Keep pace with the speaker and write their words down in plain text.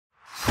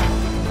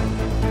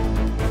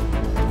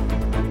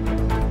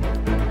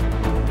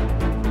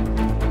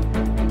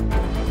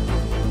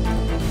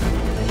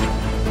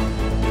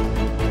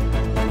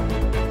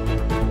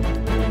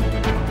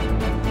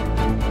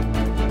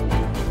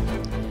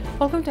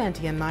Welcome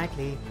to NTN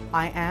Nightly.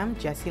 I am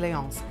Jessie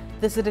Leonce.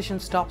 This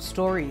edition's top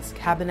stories: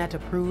 Cabinet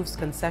approves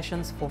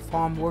concessions for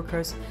farm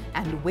workers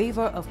and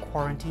waiver of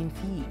quarantine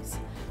fees.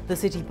 The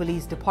City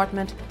Police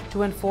Department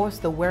to enforce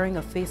the wearing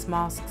of face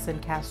masks in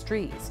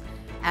Castries.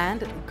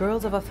 And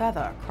Girls of a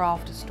Feather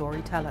craft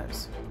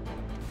storytellers.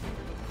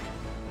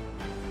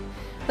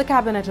 The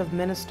Cabinet of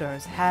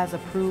Ministers has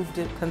approved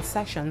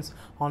concessions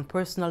on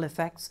personal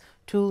effects,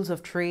 tools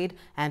of trade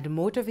and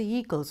motor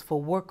vehicles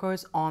for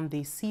workers on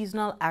the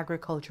Seasonal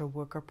Agriculture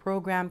Worker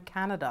Program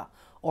Canada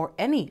or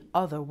any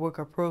other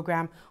worker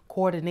program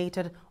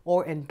coordinated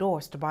or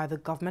endorsed by the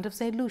Government of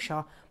St.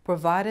 Lucia,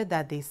 provided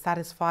that they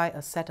satisfy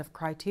a set of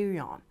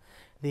criterion.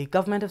 The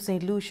Government of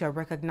St. Lucia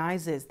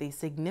recognizes the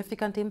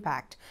significant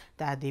impact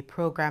that the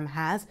program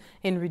has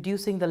in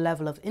reducing the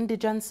level of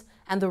indigence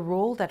and the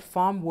role that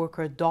farm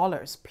worker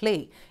dollars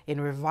play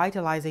in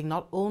revitalizing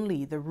not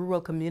only the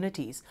rural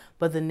communities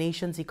but the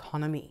nation's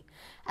economy.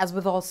 As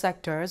with all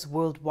sectors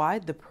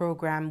worldwide, the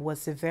program was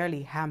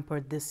severely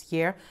hampered this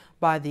year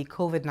by the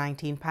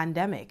COVID-19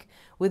 pandemic,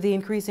 with the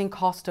increasing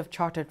cost of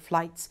chartered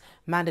flights,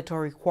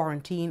 mandatory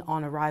quarantine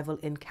on arrival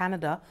in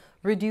Canada,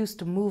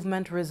 reduced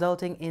movement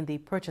resulting in the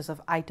purchase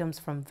of items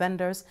from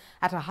vendors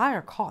at a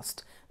higher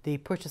cost. The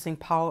purchasing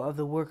power of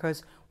the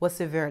workers was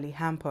severely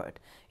hampered.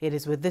 It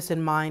is with this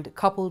in mind,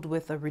 coupled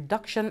with a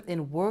reduction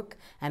in work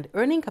and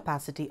earning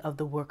capacity of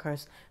the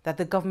workers, that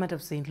the Government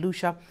of St.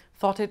 Lucia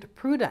thought it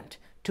prudent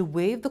to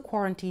waive the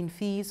quarantine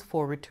fees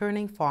for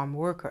returning farm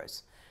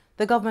workers.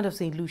 The Government of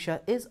St.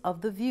 Lucia is of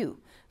the view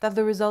that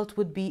the result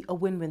would be a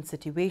win-win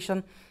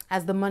situation,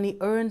 as the money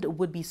earned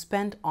would be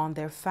spent on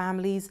their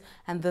families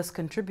and thus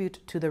contribute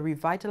to the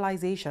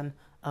revitalization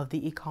of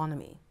the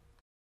economy.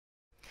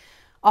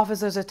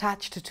 Officers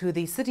attached to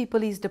the City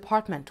Police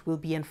Department will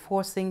be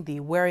enforcing the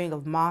wearing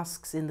of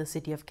masks in the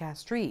city of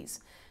Castries.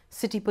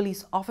 City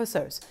police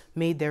officers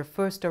made their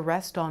first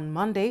arrest on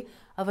Monday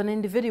of a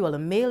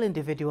male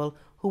individual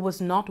who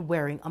was not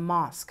wearing a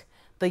mask.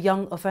 The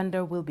young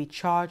offender will be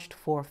charged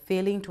for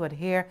failing to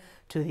adhere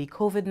to the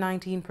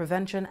COVID-19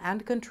 prevention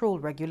and control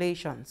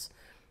regulations.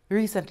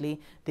 Recently,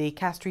 the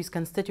Castries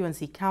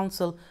Constituency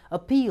Council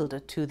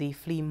appealed to the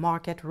flea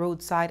market,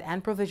 roadside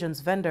and provisions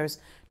vendors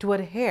to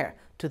adhere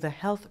to the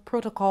health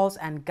protocols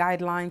and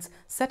guidelines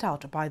set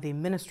out by the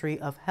Ministry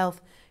of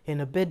Health in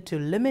a bid to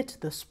limit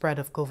the spread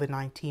of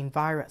COVID-19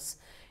 virus.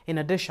 In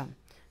addition,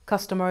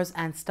 customers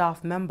and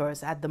staff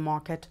members at the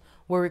market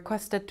were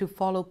requested to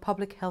follow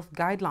public health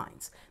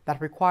guidelines that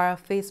require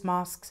face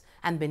masks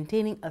and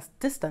maintaining a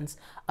distance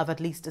of at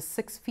least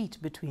 6 feet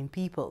between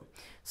people.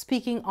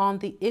 Speaking on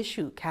the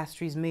issue,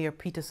 Castries Mayor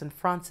Peterson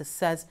Francis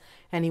says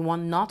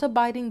anyone not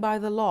abiding by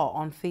the law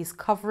on face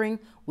covering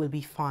will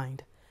be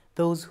fined.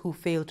 Those who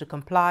fail to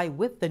comply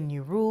with the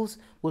new rules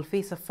will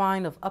face a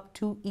fine of up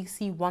to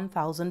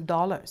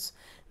 $1,000.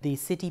 The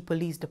City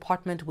Police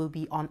Department will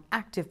be on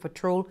active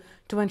patrol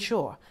to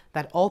ensure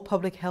that all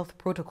public health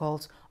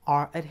protocols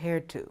are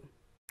adhered to.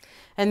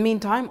 And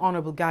meantime,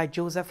 Honorable Guy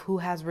Joseph, who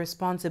has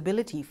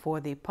responsibility for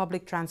the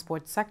public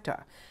transport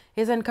sector,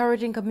 is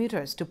encouraging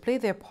commuters to play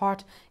their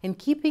part in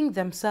keeping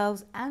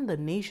themselves and the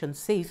nation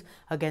safe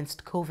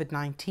against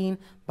COVID-19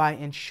 by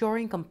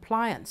ensuring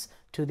compliance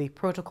to the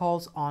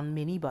protocols on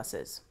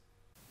minibuses.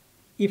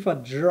 If a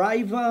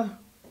driver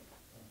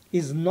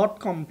is not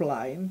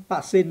complying,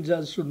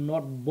 passengers should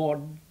not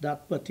board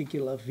that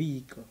particular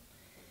vehicle.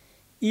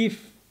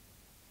 If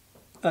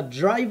a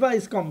driver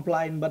is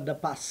complying but the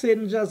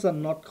passengers are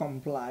not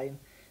complying,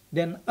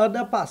 then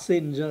other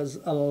passengers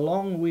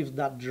along with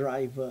that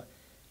driver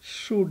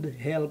should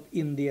help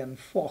in the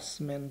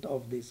enforcement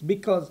of this,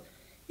 because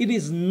it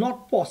is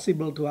not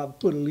possible to have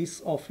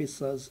police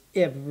officers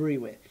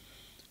everywhere.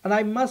 And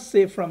I must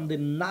say, from the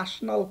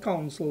National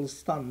Council's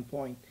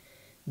standpoint,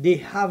 they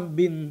have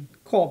been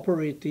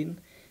cooperating,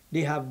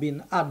 they have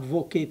been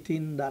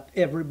advocating that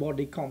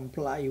everybody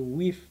comply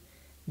with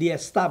the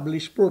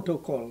established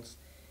protocols.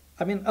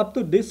 I mean, up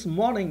to this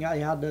morning, I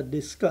had a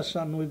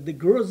discussion with the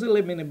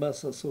Grocery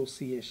Minibus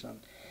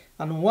Association.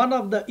 And one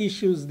of the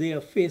issues they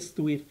are faced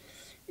with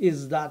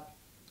is that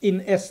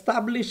in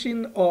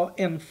establishing or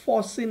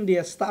enforcing the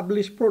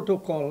established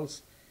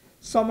protocols,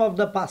 some of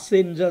the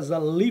passengers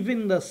are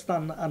leaving the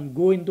stand and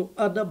going to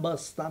other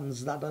bus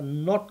stands that are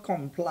not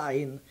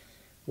complying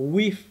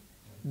with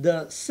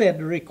the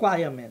said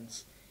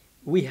requirements.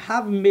 We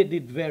have made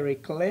it very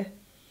clear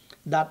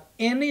that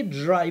any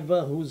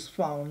driver who's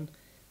found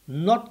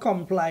not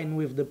complying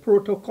with the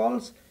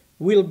protocols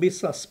will be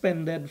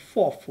suspended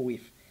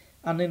forthwith.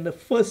 And in the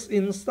first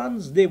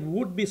instance, they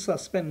would be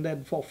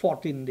suspended for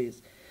 14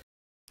 days.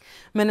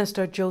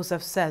 Minister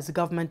Joseph says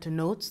government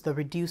notes the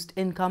reduced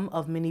income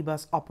of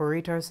minibus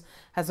operators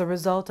as a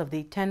result of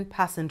the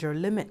 10-passenger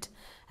limit,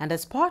 and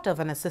as part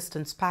of an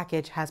assistance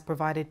package has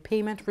provided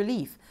payment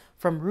relief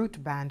from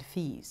route band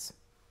fees.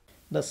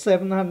 The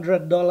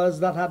 $700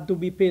 that had to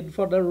be paid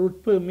for the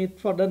route permit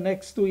for the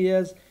next 2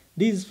 years,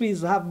 these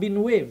fees have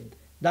been waived.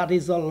 That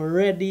is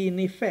already in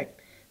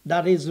effect.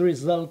 That is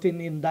resulting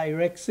in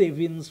direct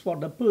savings for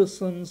the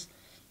persons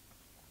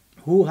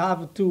who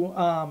have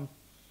to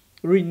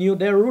renew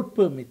their route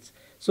permits.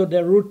 So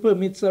their route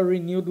permits are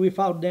renewed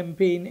without them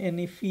paying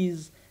any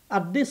fees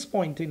at this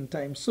point in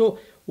time. So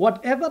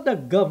whatever the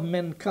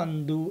government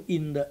can do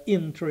in the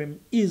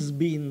interim is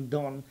being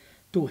done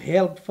to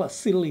help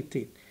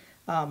facilitate.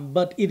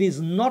 But it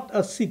is not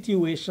a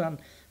situation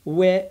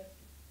where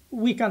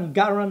we can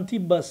guarantee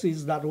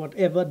buses that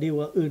whatever they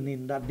were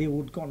earning, that they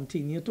would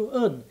continue to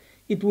earn.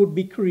 It would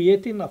be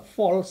creating a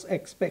false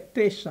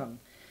expectation.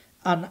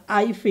 And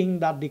I think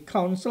that the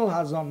council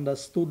has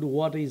understood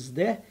what is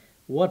there,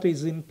 what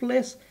is in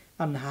place,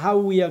 and how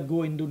we are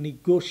going to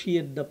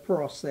negotiate the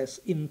process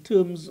in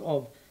terms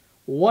of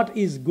what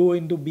is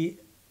going to be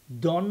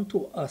done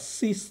to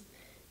assist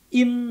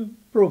in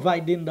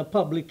providing the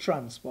public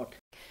transport.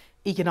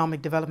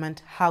 Economic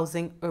Development,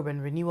 Housing,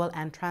 Urban Renewal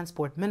and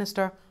Transport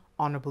Minister,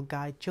 Honorable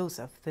Guy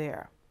Joseph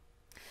there.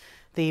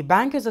 The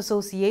Bankers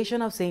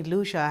Association of St.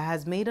 Lucia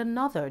has made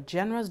another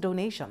generous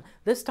donation,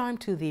 this time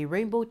to the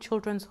Rainbow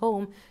Children's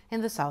Home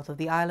in the south of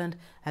the island,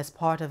 as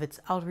part of its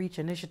outreach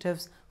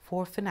initiatives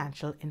for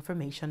Financial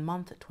Information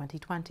Month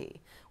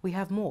 2020. We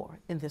have more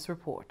in this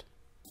report.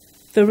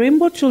 The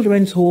Rainbow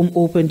Children's Home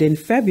opened in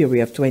February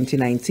of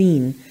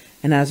 2019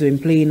 and has been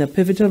playing a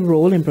pivotal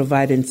role in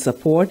providing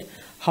support,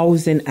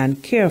 housing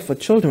and care for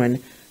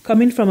children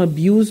coming from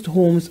abused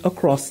homes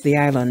across the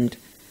island.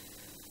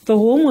 The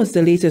home was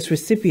the latest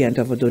recipient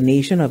of a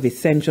donation of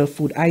essential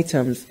food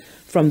items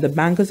from the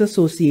Bankers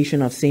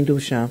Association of St.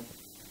 Lucia.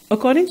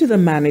 According to the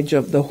manager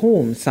of the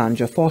home,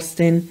 Sandra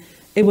Faustin,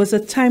 it was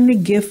a timely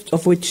gift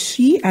of which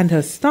she and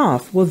her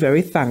staff were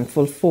very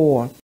thankful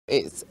for.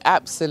 It's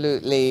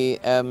absolutely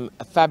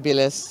a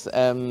fabulous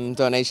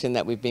donation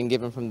that we've been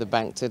given from the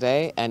bank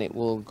today, and it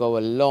will go a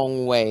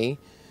long way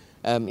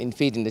in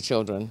feeding the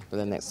children for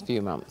the next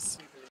few months.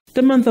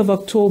 The month of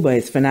October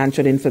is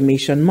Financial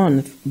Information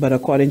Month, but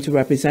according to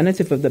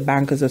representative of the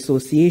Bankers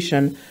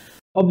Association,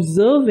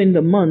 observing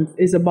the month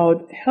is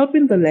about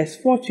helping the less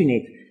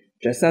fortunate,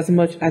 just as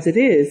much as it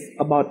is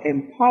about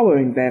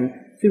empowering them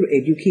through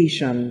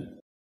education.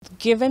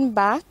 Giving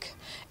back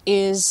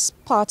is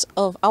part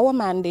of our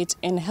mandate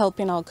in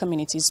helping our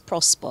communities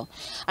prosper.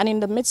 And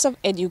in the midst of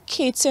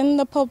educating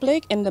the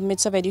public, in the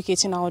midst of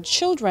educating our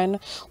children,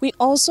 we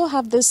also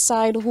have this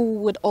side who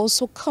would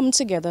also come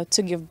together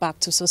to give back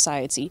to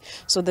society.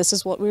 So this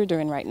is what we're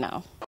doing right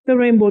now. The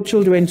Rainbow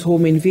Children's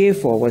Home in Vieux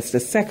was the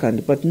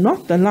second, but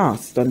not the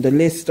last, on the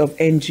list of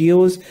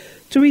NGOs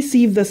to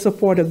receive the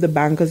support of the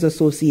Bankers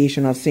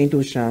Association of St.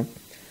 Lucia.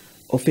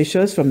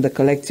 Officials from the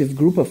collective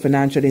group of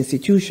financial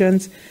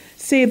institutions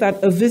say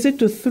that a visit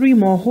to 3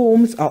 more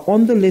homes are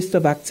on the list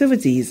of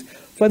activities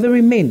for the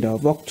remainder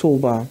of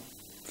October.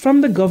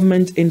 From the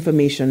Government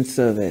Information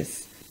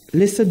Service,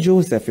 Lisa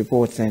Joseph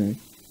reporting.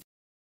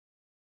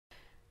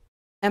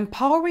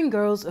 Empowering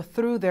girls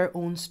through their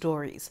own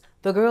stories.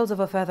 The Girls of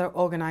a Feather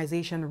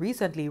organization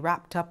recently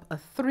wrapped up a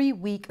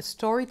 3-week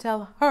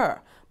Storytell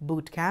Her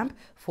boot camp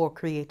for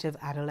creative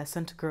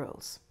adolescent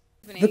girls.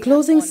 The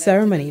closing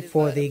ceremony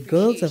for the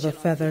Girls of a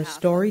Feather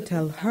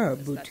Storytell Her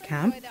boot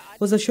camp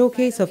was a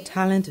showcase of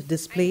talent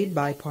displayed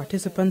by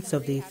participants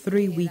of the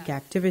 3-week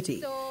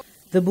activity.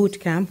 The boot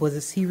camp was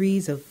a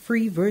series of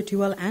free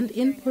virtual and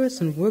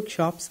in-person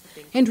workshops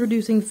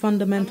introducing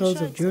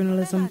fundamentals of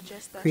journalism,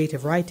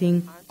 creative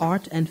writing,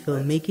 art and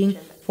filmmaking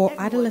for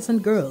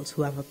adolescent girls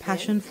who have a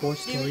passion for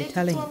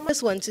storytelling. I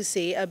just want to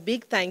say a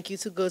big thank you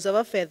to Girls of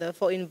a Feather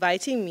for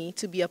inviting me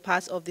to be a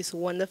part of this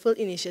wonderful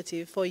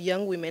initiative for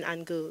young women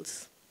and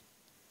girls.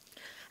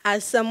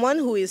 As someone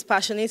who is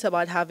passionate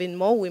about having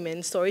more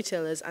women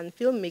storytellers and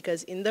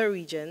filmmakers in the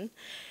region,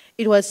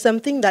 it was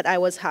something that I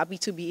was happy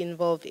to be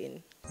involved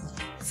in.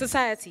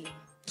 Society,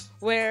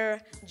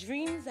 where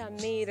dreams are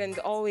made and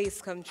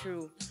always come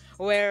true,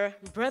 where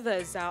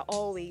brothers are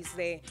always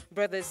their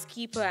brother's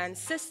keeper and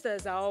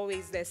sisters are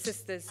always their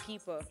sister's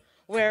keeper,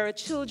 where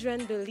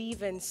children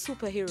believe in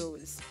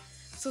superheroes.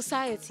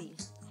 Society,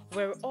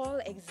 where all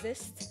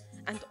exist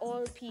and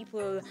all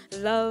people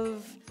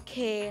love,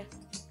 care,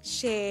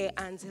 share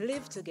and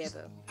live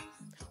together.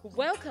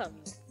 Welcome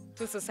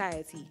to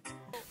society.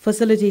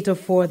 Facilitator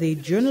for the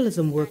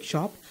journalism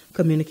workshop,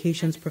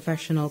 communications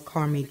professional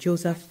Carmi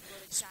Joseph,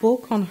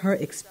 spoke on her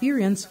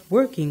experience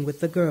working with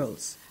the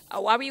girls.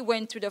 While we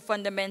went through the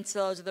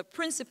fundamentals, the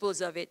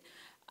principles of it,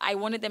 I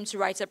wanted them to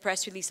write a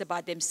press release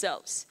about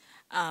themselves.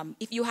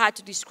 If you had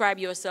to describe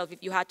yourself,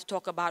 if you had to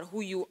talk about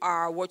who you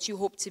are, what you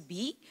hope to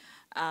be,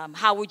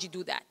 how would you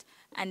do that?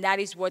 And that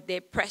is what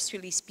their press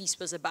release piece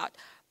was about.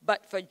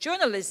 But for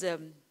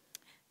journalism,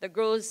 the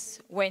girls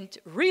went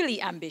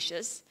really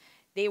ambitious.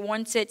 They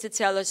wanted to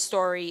tell a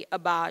story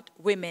about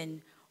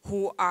women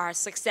who are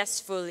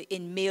successful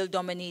in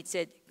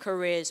male-dominated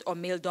careers or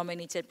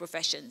male-dominated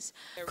professions.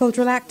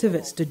 Cultural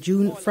activist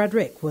June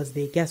Frederick was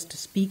the guest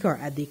speaker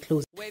at the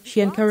closing. She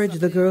encouraged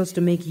the girls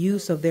to make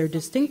use of their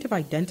distinctive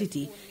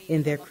identity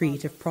in their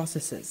creative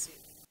processes.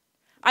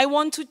 I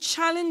want to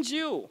challenge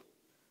you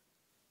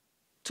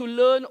to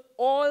learn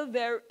all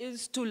there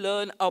is to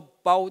learn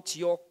about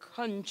your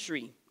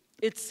country,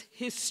 its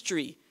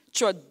history,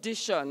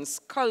 traditions,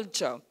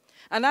 culture.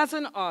 And as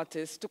an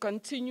artist, to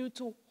continue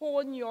to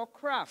hone your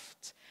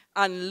craft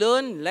and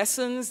learn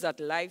lessons that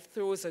life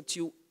throws at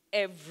you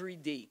every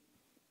day.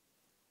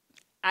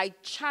 I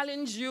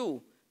challenge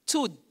you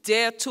to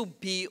dare to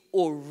be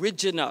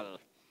original.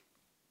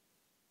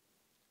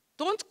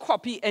 Don't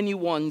copy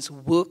anyone's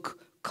work,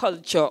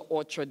 culture,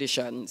 or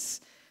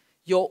traditions.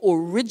 Your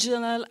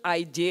original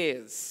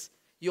ideas,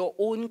 your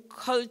own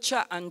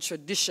culture and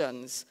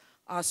traditions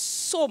are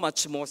so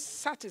much more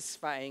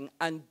satisfying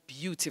and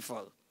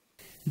beautiful.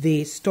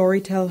 The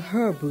Storytell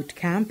Her Boot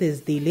Camp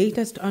is the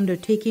latest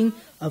undertaking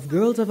of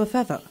Girls of a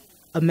Feather,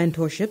 a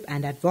mentorship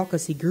and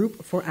advocacy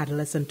group for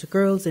adolescent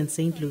girls in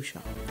St.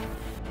 Lucia.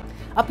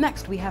 Up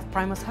next, we have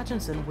Primus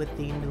Hutchinson with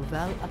the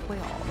Nouvelle à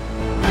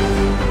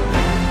Creole.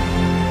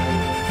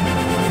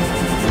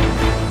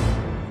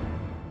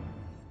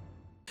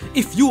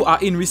 If you are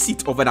in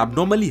receipt of an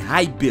abnormally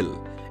high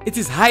bill, it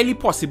is highly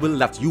possible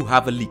that you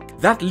have a leak.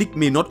 That leak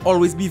may not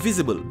always be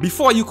visible.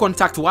 Before you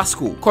contact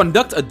WASCO,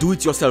 conduct a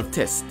do-it-yourself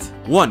test.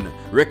 1.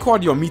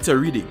 Record your meter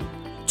reading.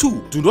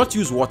 2. Do not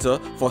use water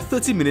for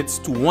 30 minutes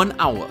to 1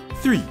 hour.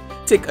 3.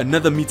 Take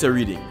another meter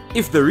reading.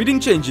 If the reading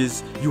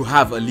changes, you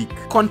have a leak.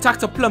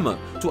 Contact a plumber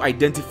to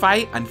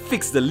identify and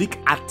fix the leak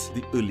at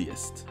the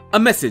earliest. A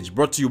message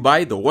brought to you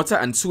by the Water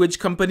and Sewage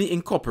Company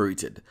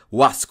Incorporated,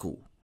 WASCO.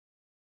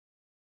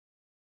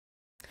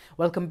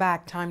 Welcome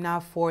back. Time now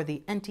for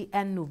the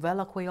NTN Nouvelle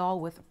à Creole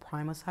with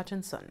Primus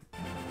Hutchinson.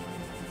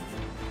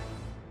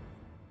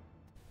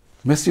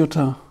 Merci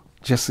autant,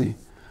 Jesse.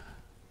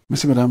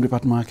 Merci, Madame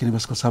Département qui a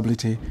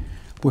responsabilité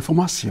pour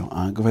formation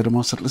en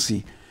gouvernement cette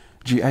Lucie,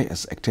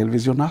 GIS et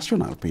Télévision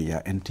Nationale pays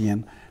à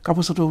NTN, qui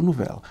pour cette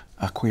nouvelle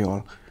à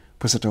Creole,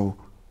 pour cette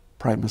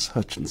Primus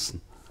Hutchinson.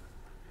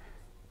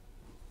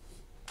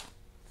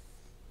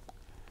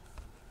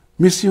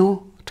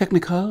 Mission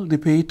technique du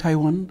pays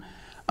Taïwan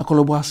en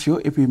collaboration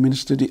avec le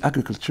ministère de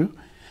l'Agriculture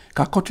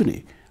qui a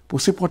continué pour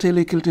supporter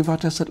les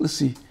cultivateurs cette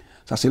Lucie,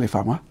 ça c'est les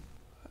femmes,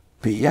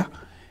 pays,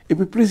 et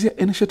puis plusieurs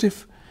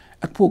initiatives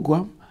et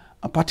programmes,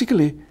 en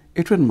particulier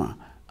entraînement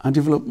en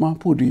développement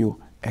produit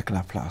avec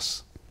la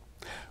place.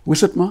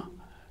 Récemment,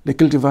 les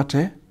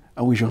cultivateurs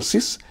en région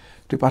 6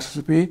 ont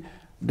participé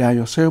dans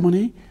une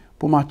cérémonie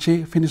pour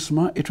marcher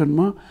finissement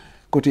entraînement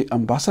côté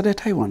ambassadeur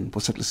Taïwan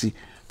pour cette Lucie,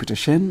 Peter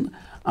Shen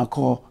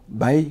encore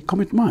bail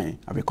commitment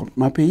avec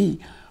committement pays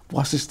pour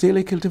assister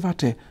les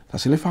cultivateurs, ça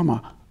c'est les femmes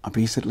en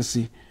pays cette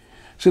Lucie.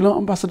 Selon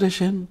l'ambassadeur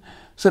Shen,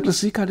 cette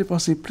Lucie a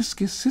dépensé plus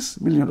que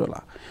 6 millions de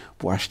dollars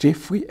pour acheter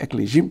fruits et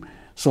légumes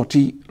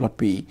sortis de l'autre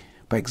pays.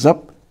 Par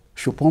exemple,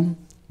 chou-pomme,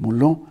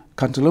 moulon,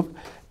 cantaloupe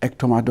et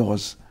tomates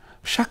roses.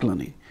 Chaque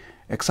année,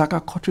 et ça a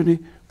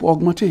continué pour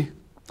augmenter.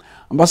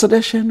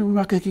 L'ambassadeur Shen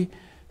remarque que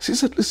si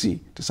cette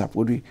Lucie a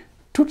produit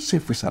tous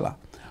ces fruits-là,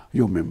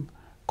 yo même,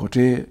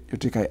 côté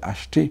yo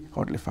acheté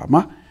entre les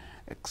femmes,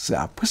 c'est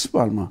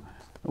principalement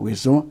la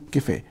raison qui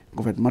fait le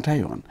gouvernement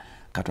Taïwan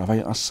qui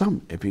travaille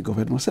ensemble et puis le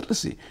gouvernement cette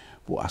Lucie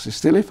pour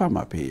assister les femmes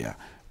à pays,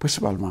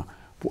 principalement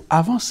pour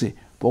avancer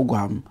le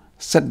programme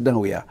cette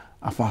denrée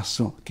en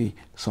façon qui est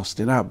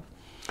soutenable.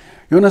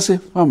 Il y a ces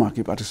femmes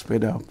qui participent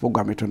dans le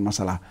programme étonnement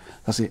ça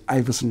c'est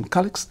Iverson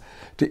Calix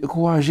de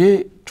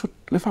encourager toutes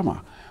les femmes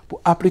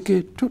pour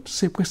appliquer tous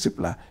ces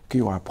principes-là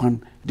qu'ils vont apprendre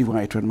durant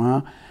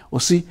l'étonnement,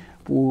 aussi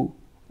pour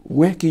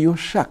ouais qu'ils ont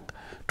chaque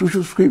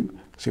toujours suivre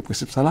ces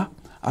principes-là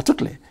à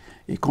toutes les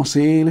et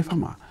conseiller les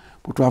femmes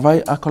pour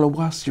travailler en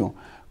collaboration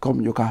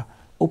comme il y a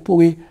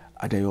opéré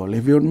à d'ailleurs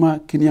l'environnement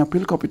qui n'y a plus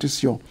de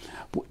compétition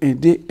pour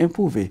aider à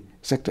improver le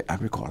secteur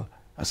agricole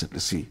à cette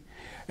Lucie.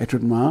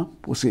 Étonnement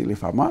pour les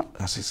femmes,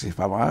 ces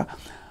femmes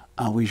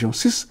en région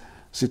 6,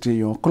 c'était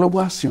une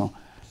collaboration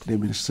des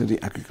ministères de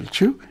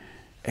l'Agriculture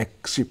et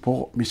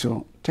support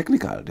mission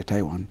technique de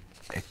Taïwan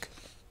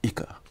et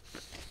ICA.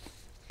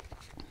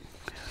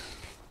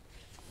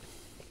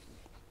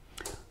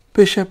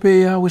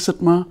 PHP a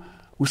récemment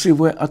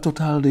recevé un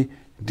total de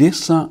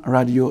 200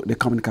 radios de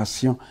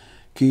communication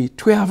qui est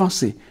très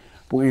avancé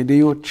pour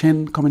aider aux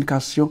chaînes de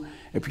communication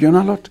et puis il y en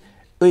a l'autre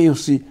et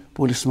aussi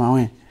pour les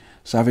marins.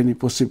 Ça venait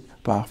possible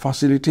par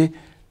faciliter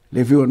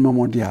l'environnement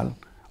mondial,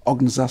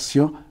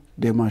 Organisation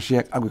des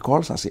marchés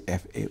agricoles, ça c'est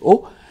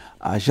FAO,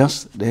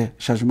 Agence de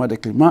changement de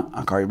climat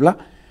en Caraïbes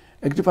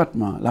et le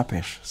département de la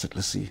pêche, cette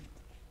Lucie.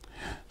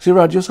 Ces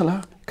radios, ça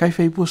là, qui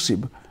fait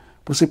possible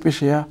pour ces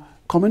pêcheurs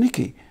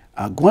communiquer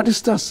à grande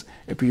distance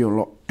et puis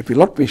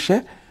l'autre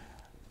pêcheur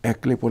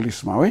avec les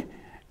polices marins,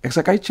 et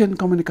ça qui tient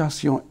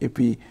communication et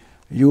puis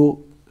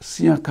yo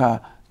si un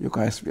cas yo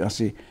ka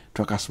expériencer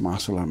tracassement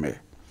sur la mer.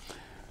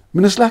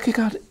 Ministre qui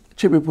a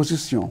une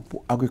position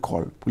pour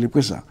agricole pour les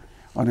présents,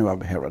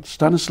 honorable Harold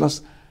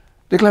Stanislas,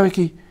 déclaré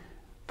que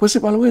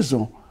principale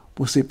raison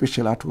pour ces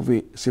pêcheurs-là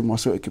trouver ces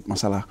morceaux d'équipement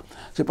là,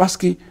 c'est parce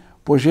que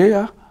projet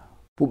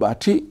pour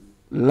bâtir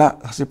là,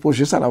 ces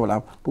projets ça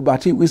là pour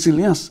bâtir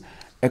résilience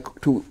et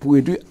pour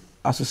réduire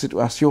à cette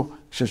situation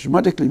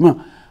changement de climat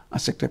en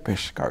secteur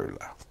pêche carré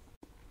là.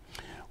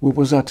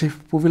 Représentatif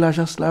pour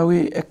village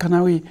Slawi et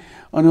Canary,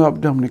 honorable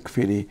Dominique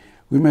Fédé,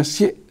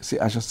 remercier ces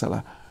agences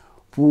là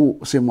pour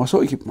ces morceaux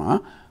d'équipement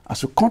à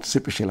ce compte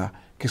ces pêcheurs là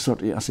qui sont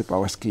en ces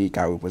parois qui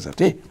a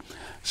représenté.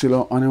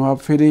 Selon on a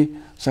fait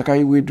ça qui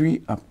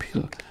réduit un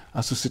pile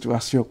à cette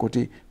situation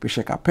côté pêche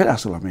qu'appel à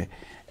cela mais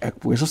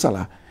pour ça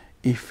là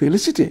et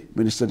féliciter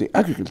le ministère de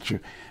l'Agriculture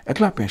et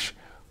la pêche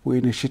pour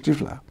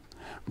l'initiative là.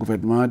 Le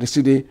gouvernement a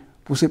décidé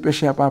pour ces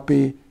pêcheurs à pas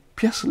payer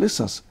pièces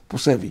l'essence pour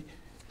servir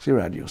ces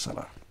radios ça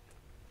là.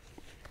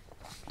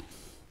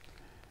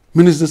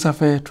 Ministre des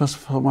Affaires,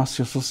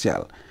 Transformation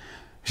sociale,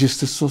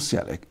 Justice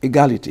sociale et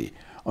Égalité,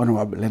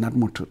 honorable Leonard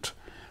Montout,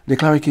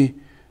 déclaré que le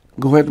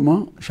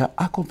gouvernement a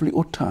accompli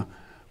autant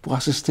pour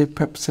assister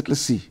peuple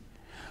cette-ci.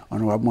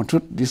 Honorable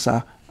Montout dit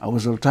ça au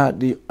résultat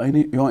d'une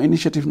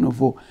initiative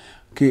nouveau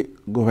que le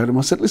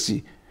gouvernement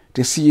cette-ci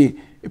a signé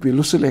et puis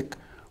Lucia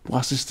pour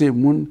assister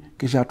les gens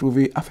qui j'ai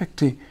trouvé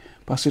affectés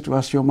par la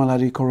situation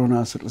maladie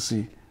corona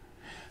cette-ci.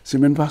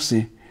 Semaine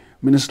passée,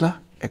 le ministre là,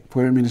 et le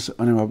Premier ministre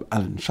honorable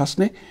Alan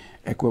Chasney,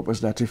 et le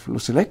représentatif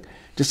Lucia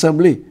te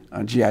semblé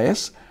en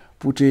GIS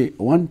pour te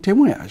rendre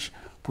témoignage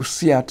pour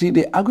siati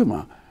des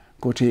arguments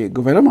côté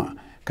gouvernement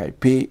qui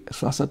paye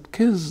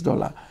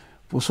 $75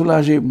 pour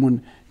soulager les gens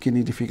qui ont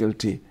des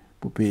difficultés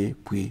pour payer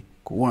prix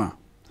courant.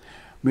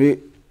 Mais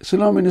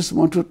selon le ministre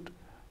Montout,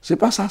 ce n'est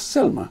pas ça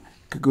seulement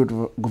que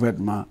le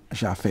gouvernement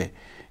a fait.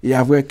 Il y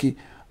a vrai que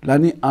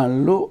l'année en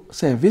lot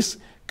service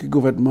que le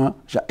gouvernement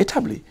a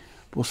établi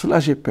pour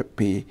soulager le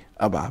pays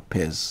à bas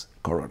pèse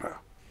corona.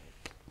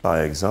 Par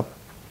exemple,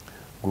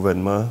 le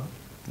gouvernement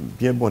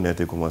bien bon a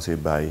commencé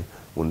par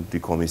une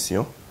petite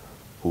commission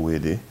pour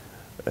aider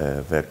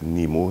avec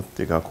Nimo,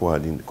 qui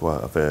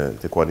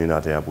est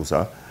coordinateur pour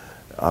ça.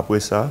 Après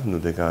ça, nous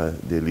avons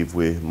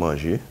délivré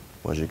manger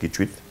qui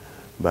tuit,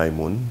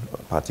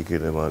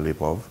 particulièrement les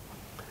pauvres.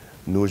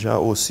 Nous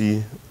avons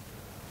aussi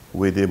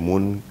aidé les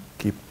gens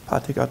qui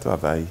ne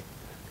travaillent,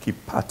 qui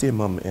ne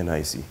même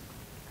NIC.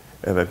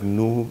 Avec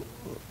nous,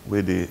 nous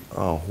avons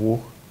en haut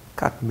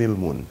 4000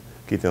 personnes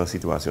qui étaient en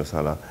situation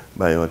ça là,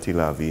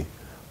 la vie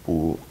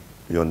pour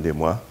 2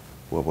 mois,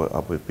 pour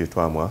après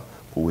 3 mois,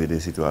 pour aider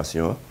la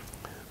situation.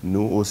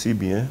 Nous aussi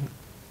bien,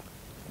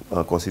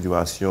 en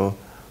considération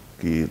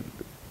que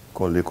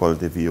quand l'école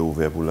devient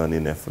ouverte pour l'année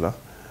 9 là,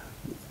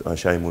 en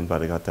chaque monde pas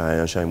de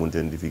en chaque monde a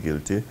une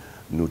difficulté,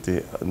 nous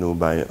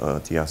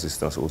avons une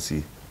assistance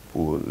aussi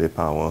pour les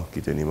parents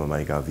qui tenaient maman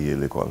à vivre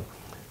l'école.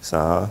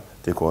 Ça a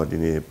été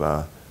coordonné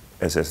par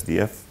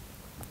SSDF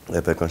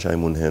et puis quand chaque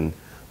monde a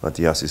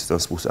une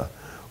assistance pour ça.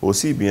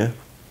 Aussi bien,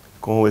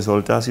 comme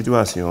résultat de la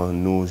situation,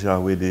 nous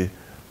avons aidé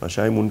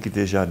chaque monde qui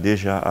était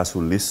déjà à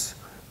sous liste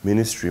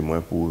ministry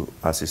pour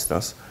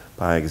assistance.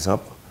 Par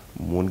exemple,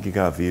 les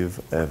gens qui vivent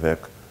avec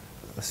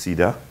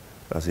SIDA,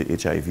 c'est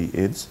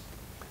HIV/AIDS.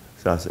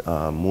 Ça c'est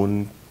un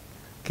monde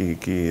qui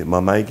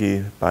maman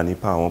qui pas ni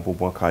parents pour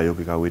prendre caillou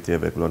qui a été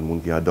avec l'autre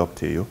monde qui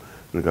adopté yo.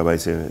 Nous travail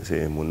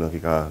c'est monde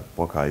qui a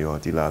prendre caillou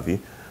anti la vie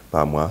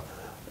par mois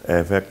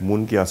avec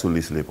monde qui a sous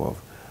liste les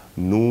pauvres.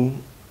 Nous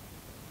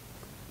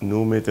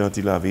mettons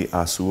anti la vie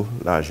à sous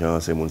l'argent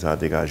c'est monde ça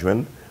dégage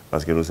joindre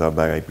parce que nous ça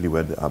bagaille plus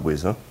à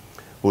présent.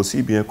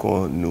 Aussi bien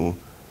qu'on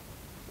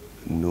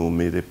nous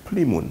mettons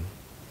plus monde.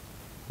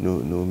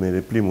 Nous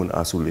mettons plus monde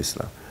à sous liste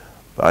là.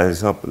 Par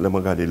exemple, le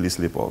regarde liste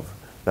les pauvres.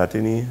 La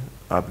tenue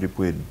à peu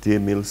près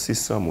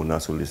 2600 personnes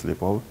sur liste les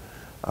pauvres.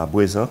 À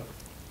présent,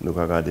 nous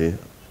regardons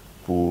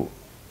pour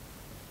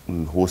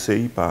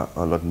hausser par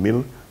un autre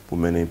 1000 pour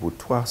mener pour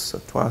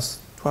 3600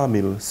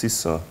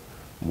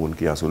 personnes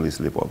qui sont sur liste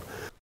les pauvres.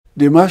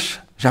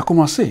 Démarche, j'ai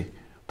commencé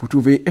pour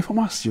trouver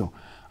information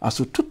à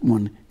ce tout le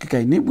monde qui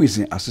a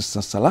besoin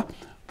d'assistance là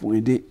pour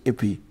aider et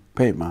puis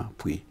paiement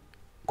prix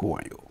courant.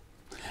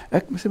 Et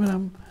messieurs,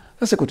 mesdames,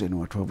 ça c'est côté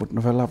nous votre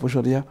nouvelle là pour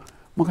aujourd'hui. Je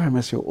vous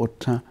remercie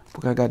autant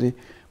pour regarder,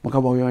 je vous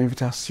avoir une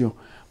invitation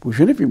pour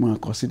jeune puis moi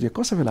considérer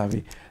conserver la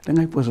vie. Je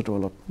vais présenter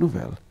l'autre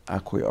nouvelle à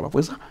quoi à la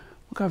présent.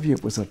 Je vais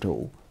présenter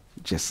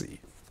Jesse.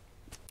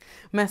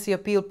 Mercy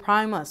Appeal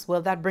Primus.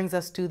 Well, that brings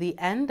us to the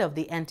end of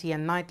the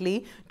NTN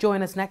Nightly.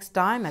 Join us next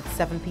time at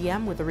 7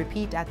 p.m. with a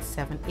repeat at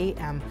 7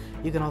 a.m.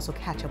 You can also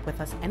catch up with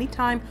us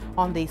anytime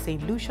on the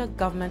St. Lucia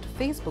Government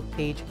Facebook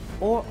page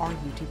or our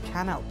YouTube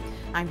channel.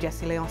 I'm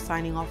Jessie Leon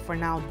signing off for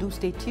now. Do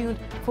stay tuned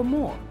for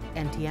more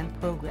NTN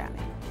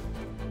programming.